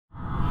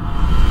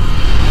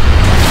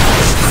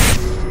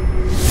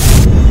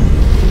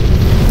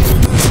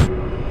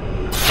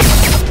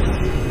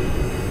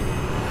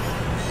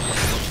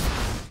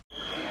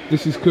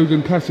This is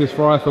Callum for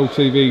IFL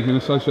TV in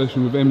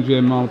association with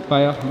MGM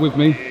Marbella. With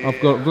me, I've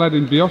got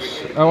Vladine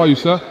Biosse. How are you,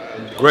 sir?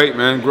 Great,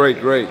 man. Great.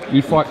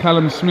 You fight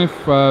Callum Smith,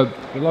 the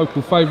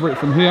local favourite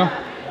from here,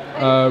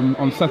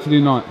 on Saturday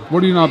night.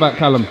 What do you know about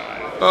Callum?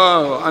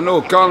 I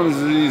know Callum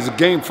is a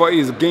game fighter.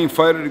 He's a game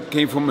fighter. He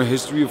came from a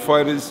history of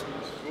fighters,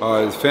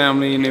 his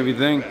family and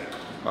everything.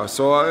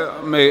 So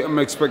I'm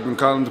expecting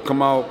Callum to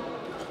come out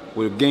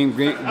with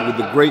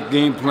a great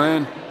game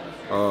plan.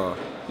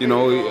 You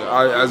know,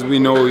 as we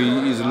know,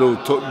 he's a little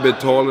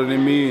bit taller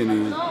than me,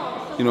 and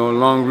he,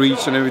 long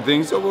reach and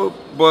everything. So,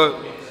 but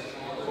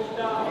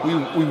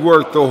we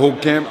worked the whole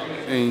camp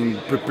in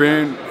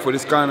preparing for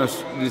his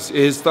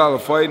style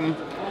of fighting.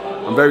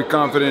 I'm very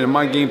confident in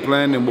my game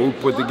plan and what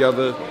we put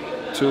together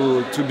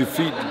to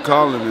defeat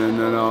Callum.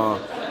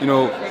 And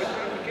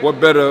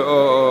what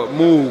better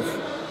move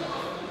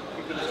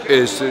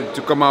is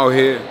to come out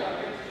here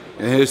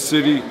in his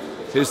city,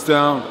 his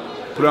town,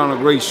 put on a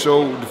great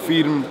show,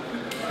 defeat him,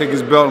 take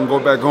his belt and go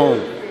back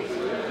home.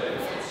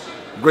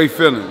 Great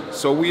feeling.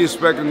 So we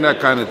expecting that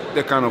kind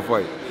of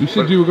fight. You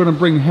said you were going to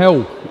bring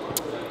hell.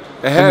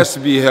 It has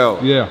to be hell.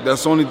 Yeah.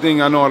 That's the only thing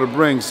I know how to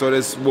bring. So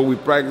that's what we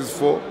practice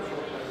for.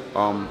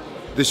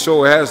 This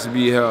show has to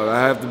be hell. I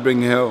have to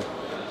bring hell.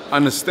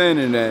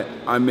 Understanding that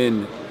I'm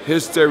in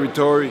his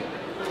territory,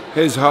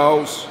 his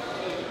house,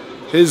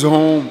 his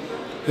home,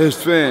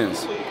 his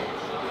fans.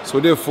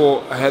 So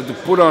therefore, I had to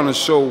put on a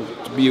show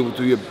to be able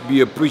to be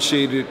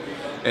appreciated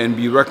and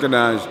be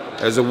recognized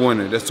as a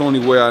winner. That's the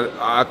only way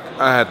I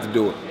had to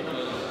do it.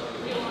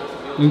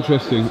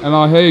 Interesting. And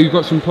I hear you've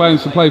got some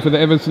plans to play for the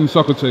Everton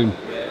soccer team.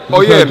 Oh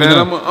yeah, man.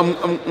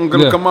 I'm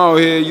gonna come out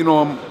here.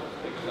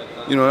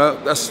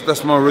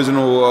 That's my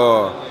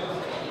original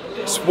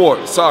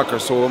sport, soccer.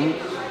 So I'm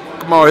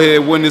come out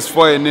here, win this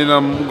fight, and then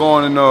I'm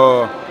going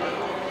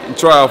and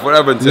try out for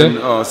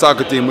Everton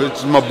soccer team, which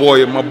is my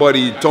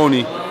buddy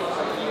Tony.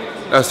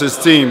 That's his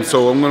team.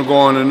 So I'm gonna go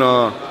on and.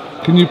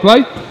 Can you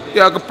play?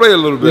 Yeah, I can play a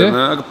little bit,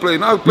 man. I can play. I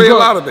can play a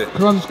lot of it.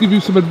 Can I just give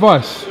you some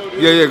advice?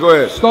 Yeah, go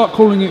ahead. Start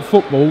calling it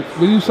football.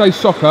 When you say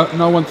soccer,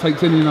 no one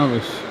takes any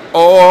notice.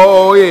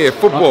 Oh yeah,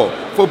 football.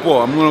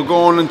 I'm gonna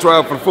go on and try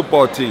out for the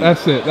football team.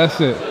 That's it.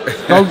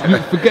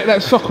 Don't forget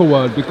that soccer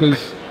word,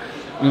 because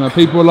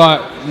people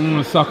are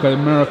like soccer,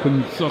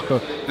 American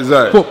soccer.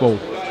 Exactly. Football.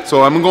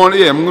 So I'm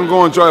gonna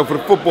go and try out for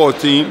the football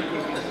team,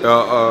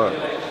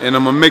 and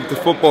I'm gonna make the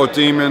football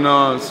team and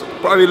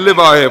probably live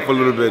out here for a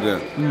little bit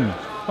then.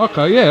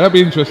 Okay, yeah, that'd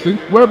be interesting.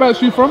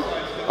 Whereabouts are you from?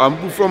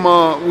 We're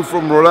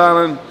from Rhode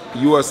Island,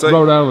 USA.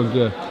 Rhode Island,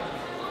 yeah.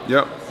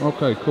 Yep.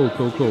 Okay,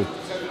 cool.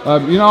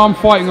 I'm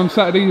fighting on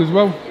Saturday as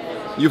well.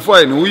 You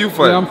fighting? Who you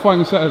fighting? Yeah, I'm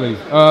fighting Saturday.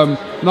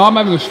 No, I'm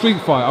having a street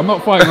fight. I'm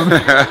not fighting on.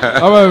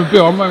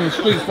 I'm having a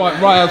street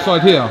fight right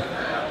outside here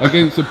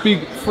against a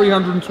big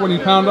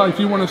 320-pounder. If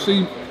you want to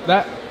see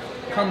that,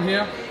 come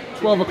here.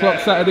 12 o'clock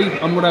Saturday.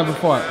 I'm gonna have a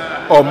fight.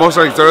 Oh, most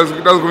likely. So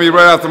that's gonna be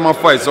right after my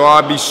fight. So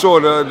I'll be sure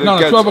to No,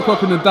 catch. 12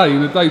 o'clock in the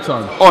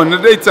daytime. Oh, in the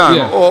daytime.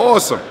 Yeah. Oh,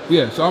 awesome.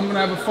 Yeah. So I'm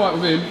gonna have a fight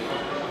with him.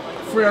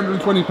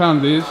 320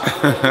 pound is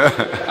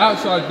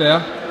outside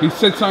there. He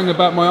said something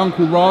about my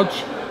uncle Raj.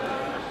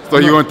 So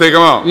you want to take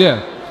him out?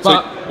 Yeah.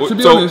 But to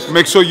be honest,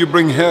 make sure you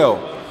bring hell.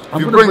 I'm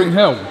going to bring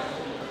hell.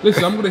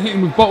 Listen, I'm going to hit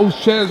him with bottles,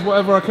 chairs,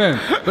 whatever I can.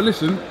 But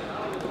listen,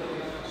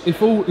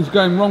 if all is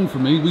going wrong for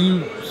me, will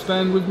you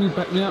stand with me,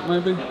 back me up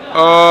maybe?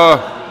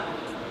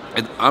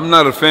 I'm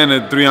not a fan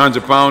of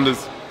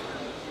 300-pounders.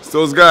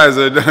 Those guys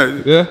are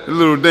a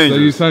little dangerous.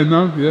 So you say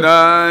no? Yeah.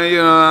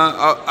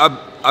 Nah,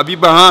 I'll be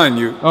behind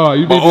you. All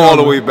right, all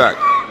the way back.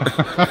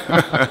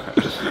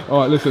 All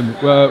right, listen,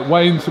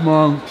 weigh in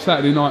tomorrow,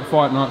 Saturday night,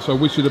 fight night, so I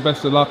wish you the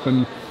best of luck,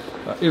 and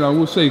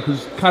we'll see,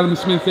 because Callum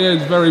Smith here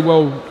is very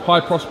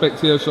high prospect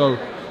here, so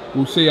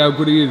we'll see how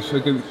good he is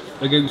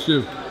against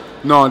you.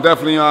 No,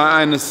 definitely,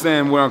 I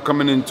understand where I'm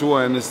coming into.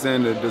 I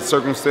understand the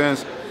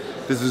circumstance.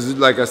 This is,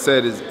 like I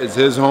said, it's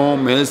his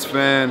home, his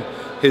fan,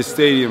 his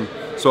stadium,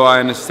 so I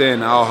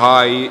understand how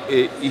high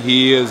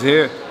he is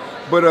here.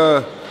 But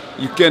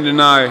you can't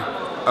deny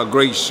a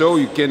great show.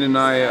 You can't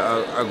deny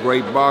a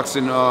great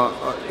boxing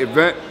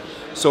event.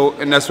 So,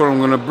 and that's what I'm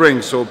going to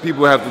bring. So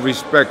people have to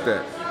respect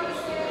that.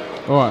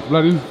 All right,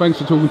 Vladine, thanks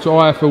for talking to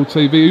IFL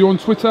TV. Are you on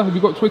Twitter? Have you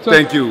got Twitter?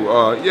 Thank you.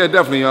 Yeah,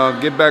 definitely.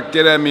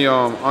 Get at me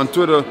on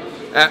Twitter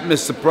at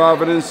Mr.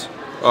 Providence.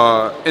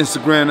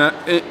 Instagram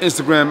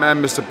at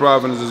Mr.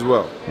 Providence as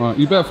well. All right,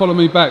 you better follow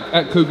me back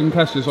at Callum.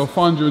 I'll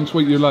find you and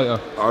tweet you later.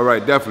 All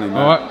right, definitely,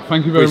 man. All right,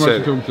 thank you very much for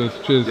talking to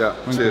us. Cheers. Yeah,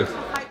 cheers.